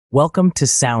Welcome to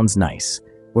Sounds Nice,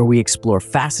 where we explore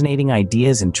fascinating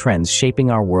ideas and trends shaping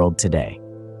our world today.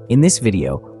 In this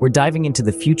video, we're diving into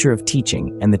the future of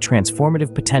teaching and the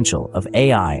transformative potential of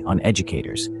AI on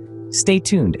educators. Stay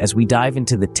tuned as we dive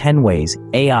into the 10 ways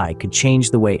AI could change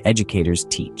the way educators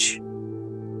teach.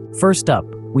 First up,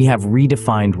 we have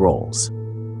redefined roles.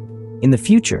 In the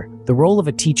future, the role of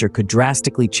a teacher could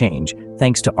drastically change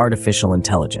thanks to artificial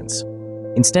intelligence.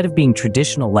 Instead of being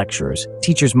traditional lecturers,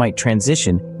 teachers might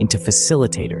transition into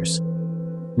facilitators.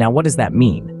 Now, what does that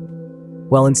mean?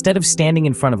 Well, instead of standing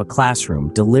in front of a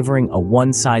classroom delivering a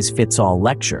one-size-fits-all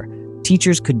lecture,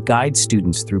 teachers could guide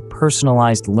students through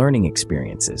personalized learning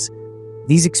experiences.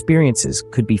 These experiences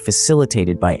could be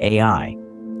facilitated by AI,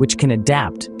 which can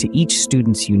adapt to each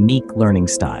student's unique learning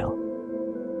style.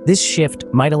 This shift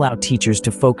might allow teachers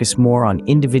to focus more on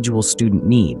individual student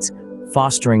needs,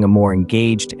 fostering a more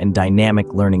engaged and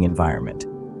dynamic learning environment.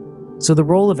 So the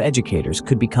role of educators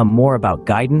could become more about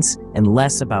guidance and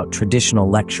less about traditional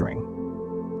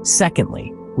lecturing.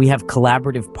 Secondly, we have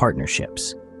collaborative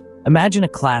partnerships. Imagine a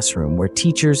classroom where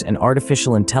teachers and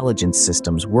artificial intelligence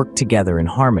systems work together in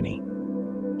harmony.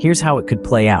 Here's how it could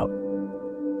play out.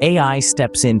 AI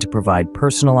steps in to provide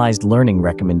personalized learning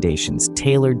recommendations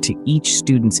tailored to each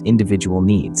student's individual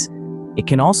needs. It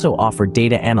can also offer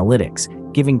data analytics,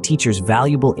 giving teachers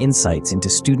valuable insights into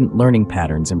student learning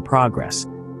patterns and progress.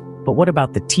 But what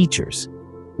about the teachers?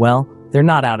 Well, they're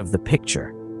not out of the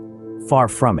picture. Far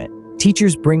from it.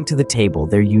 Teachers bring to the table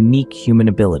their unique human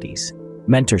abilities,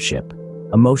 mentorship,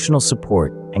 emotional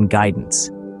support, and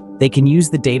guidance. They can use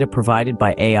the data provided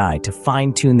by AI to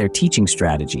fine-tune their teaching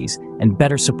strategies and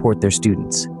better support their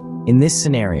students. In this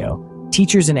scenario,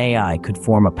 teachers and AI could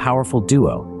form a powerful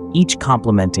duo, each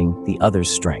complementing the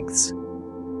other's strengths.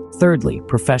 Thirdly,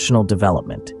 professional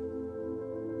development.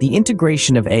 The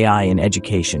integration of AI in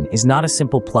education is not a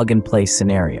simple plug-and-play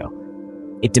scenario.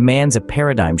 It demands a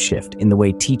paradigm shift in the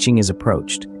way teaching is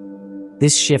approached.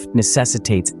 This shift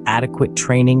necessitates adequate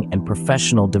training and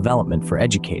professional development for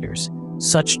educators.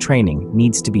 Such training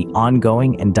needs to be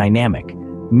ongoing and dynamic,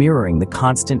 mirroring the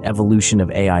constant evolution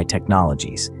of AI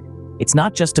technologies. It's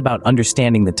not just about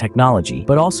understanding the technology,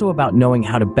 but also about knowing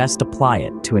how to best apply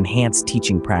it to enhance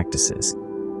teaching practices.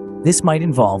 This might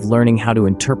involve learning how to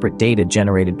interpret data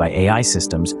generated by AI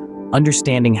systems,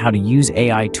 understanding how to use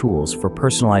AI tools for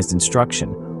personalized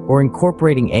instruction, or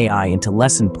incorporating AI into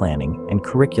lesson planning and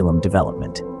curriculum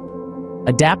development.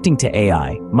 Adapting to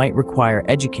AI might require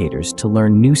educators to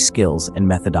learn new skills and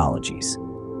methodologies.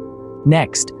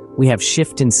 Next, we have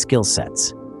shift in skill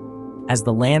sets. As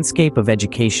the landscape of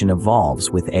education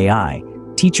evolves with AI,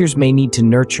 teachers may need to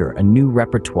nurture a new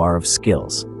repertoire of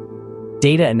skills.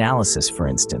 Data analysis, for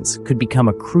instance, could become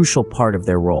a crucial part of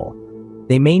their role.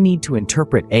 They may need to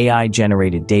interpret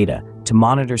AI-generated data to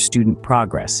monitor student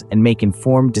progress and make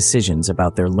informed decisions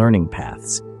about their learning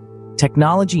paths.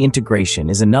 Technology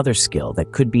integration is another skill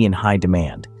that could be in high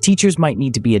demand. Teachers might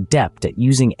need to be adept at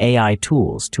using AI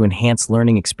tools to enhance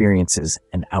learning experiences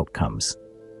and outcomes.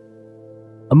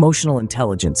 Emotional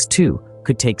intelligence, too,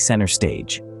 could take center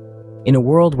stage. In a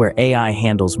world where AI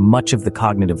handles much of the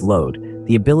cognitive load,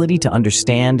 the ability to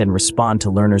understand and respond to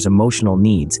learners' emotional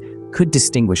needs could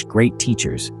distinguish great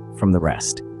teachers from the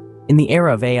rest. In the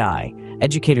era of AI,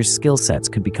 educators' skill sets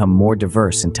could become more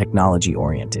diverse and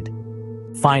technology-oriented.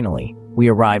 Finally, we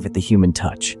arrive at the human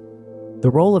touch.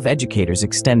 The role of educators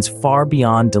extends far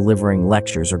beyond delivering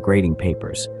lectures or grading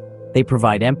papers. They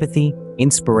provide empathy,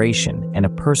 inspiration, and a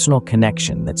personal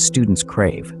connection that students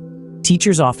crave.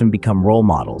 Teachers often become role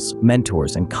models,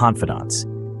 mentors, and confidants.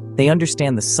 They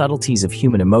understand the subtleties of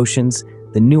human emotions,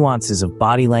 the nuances of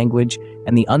body language,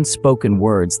 and the unspoken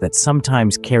words that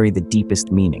sometimes carry the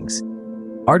deepest meanings.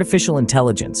 Artificial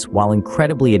intelligence, while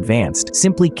incredibly advanced,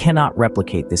 simply cannot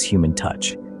replicate this human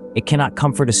touch. It cannot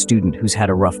comfort a student who's had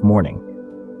a rough morning,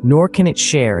 nor can it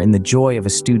share in the joy of a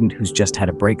student who's just had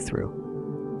a breakthrough.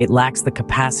 It lacks the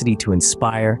capacity to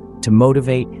inspire, to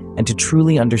motivate, and to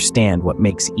truly understand what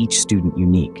makes each student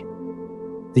unique.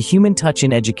 The human touch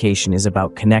in education is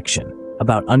about connection,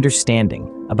 about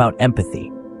understanding, about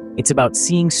empathy. It's about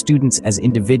seeing students as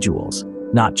individuals,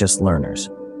 not just learners.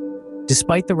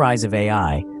 Despite the rise of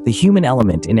AI, the human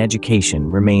element in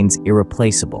education remains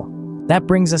irreplaceable. That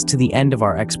brings us to the end of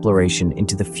our exploration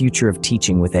into the future of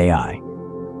teaching with AI.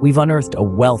 We've unearthed a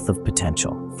wealth of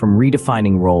potential, from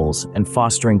redefining roles and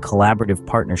fostering collaborative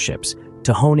partnerships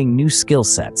to honing new skill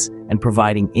sets and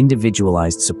providing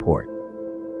individualized support.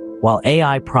 While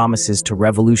AI promises to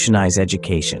revolutionize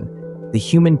education, the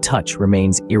human touch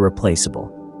remains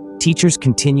irreplaceable. Teachers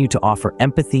continue to offer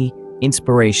empathy,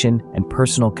 inspiration, and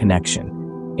personal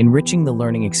connection, enriching the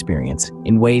learning experience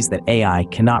in ways that AI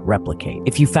cannot replicate.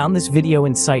 If you found this video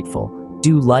insightful,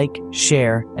 do like,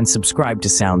 share, and subscribe to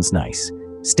Sounds Nice.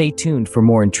 Stay tuned for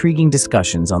more intriguing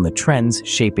discussions on the trends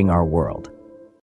shaping our world.